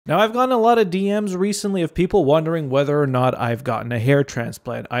Now, I've gotten a lot of DMs recently of people wondering whether or not I've gotten a hair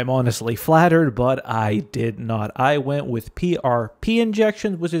transplant. I'm honestly flattered, but I did not. I went with PRP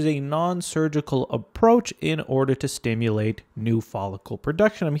injections, which is a non-surgical approach in order to stimulate new follicle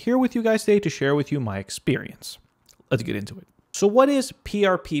production. I'm here with you guys today to share with you my experience. Let's get into it. So what is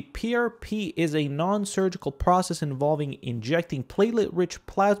PRP? PRP is a non-surgical process involving injecting platelet-rich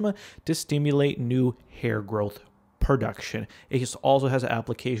plasma to stimulate new hair growth production. It also has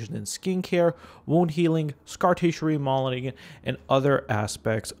applications in skincare, wound healing, scar tissue remodeling, and other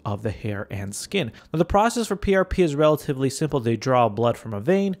aspects of the hair and skin. Now, the process for PRP is relatively simple. They draw blood from a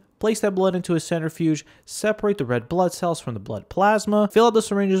vein, place that blood into a centrifuge, separate the red blood cells from the blood plasma, fill out the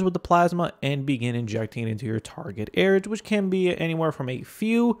syringes with the plasma, and begin injecting it into your target areas, which can be anywhere from a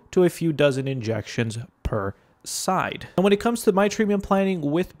few to a few dozen injections per side. And when it comes to my treatment planning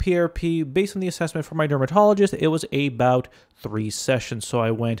with PRP, based on the assessment from my dermatologist, it was about 3 sessions. So I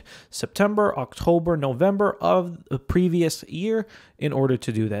went September, October, November of the previous year in order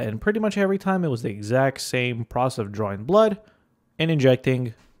to do that. And pretty much every time it was the exact same process of drawing blood and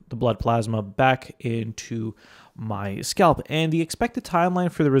injecting the blood plasma back into my scalp. And the expected timeline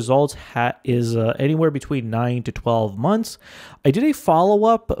for the results is anywhere between 9 to 12 months. I did a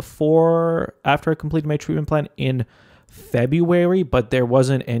follow-up after I completed my treatment plan in February, but there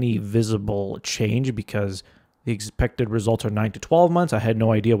wasn't any visible change because the expected results are 9 to 12 months. I had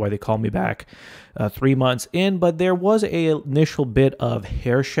no idea why they called me back 3 months in, but there was an initial bit of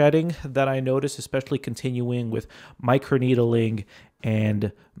hair shedding that I noticed, especially continuing with microneedling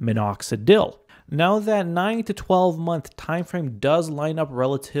and minoxidil. Now that 9 to 12 month time frame does line up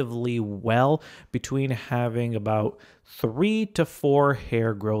relatively well between having about 3 to 4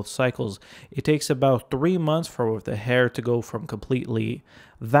 hair growth cycles. It takes about 3 months for the hair to go from completely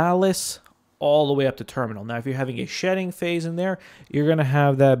vellus all the way up to terminal. Now, if you're having a shedding phase in there, you're going to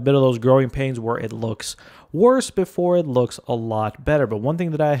have that bit of those growing pains where it looks worse before it looks a lot better. But one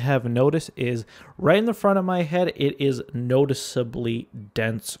thing that I have noticed is right in the front of my head, it is noticeably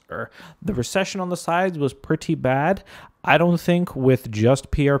denser. The recession on the sides was pretty bad. I don't think with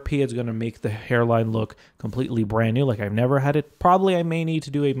just PRP it's going to make the hairline look completely brand new like I've never had it. Probably I may need to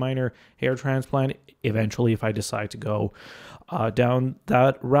do a minor hair transplant eventually if I decide to go down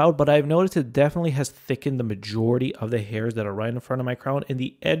that route, but I've noticed it definitely has thickened the majority of the hairs that are right in front of my crown, and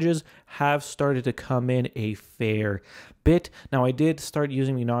the edges have started to come in a fair bit. Now, I did start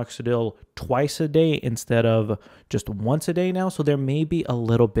using minoxidil twice a day instead of just once a day now, so there may be a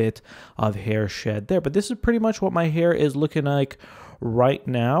little bit of hair shed there, but this is pretty much what my hair is looking like right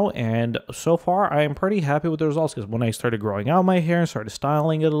now, and so far I am pretty happy with the results because when I started growing out my hair and started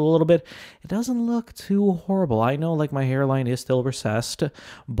styling it a little bit, it doesn't look too horrible. I know like my hairline is still recessed,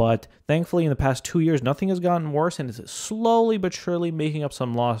 but thankfully in the past 2 years nothing has gotten worse, and it's slowly but surely making up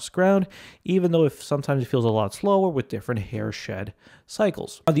some lost ground, even though sometimes it feels a lot slower with different hair shed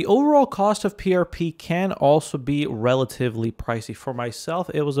cycles. The overall cost of PRP can also be relatively pricey. For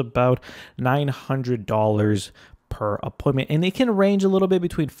myself, it was about $900 per appointment, and it can range a little bit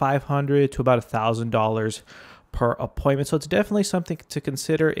between $500 to about $1,000 per appointment. So it's definitely something to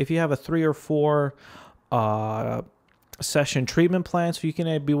consider if you have a 3 or 4 session treatment plan. So you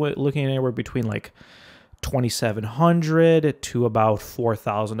can be looking anywhere between like $2,700 to about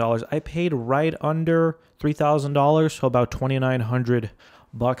 $4,000. I paid right under $3,000, so about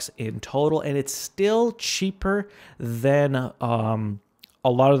 $2,900 in total, and it's still cheaper than a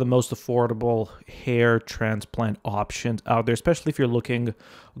lot of the most affordable hair transplant options out there, especially if you're looking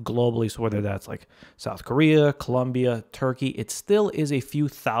globally. So whether that's like South Korea, Colombia, Turkey, it still is a few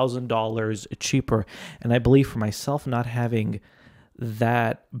 $1,000s cheaper. And I believe for myself, not having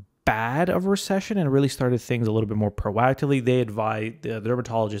that bad of a recession and really started things a little bit more proactively, the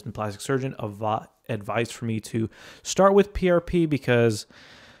dermatologist and plastic surgeon advised for me to start with PRP because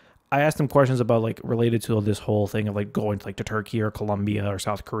I asked them questions about like related to this whole thing of like going to Turkey or Colombia or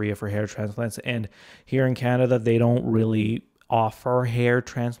South Korea for hair transplants. And here in Canada, they don't really offer hair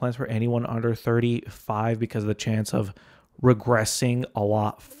transplants for anyone under 35 because of the chance of regressing a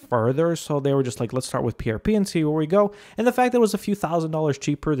lot further. So they were just like, let's start with PRP and see where we go. And the fact that it was a few $1,000s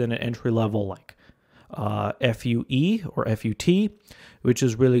cheaper than an entry level like FUE or FUT, which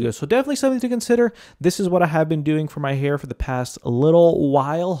is really good. So definitely something to consider. This is what I have been doing for my hair for the past little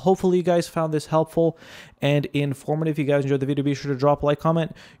while. Hopefully you guys found this helpful and informative. If you guys enjoyed the video, be sure to drop a like,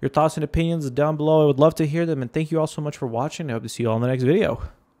 comment your thoughts and opinions down below. I would love to hear them. And thank you all so much for watching. I hope to see you all in the next video.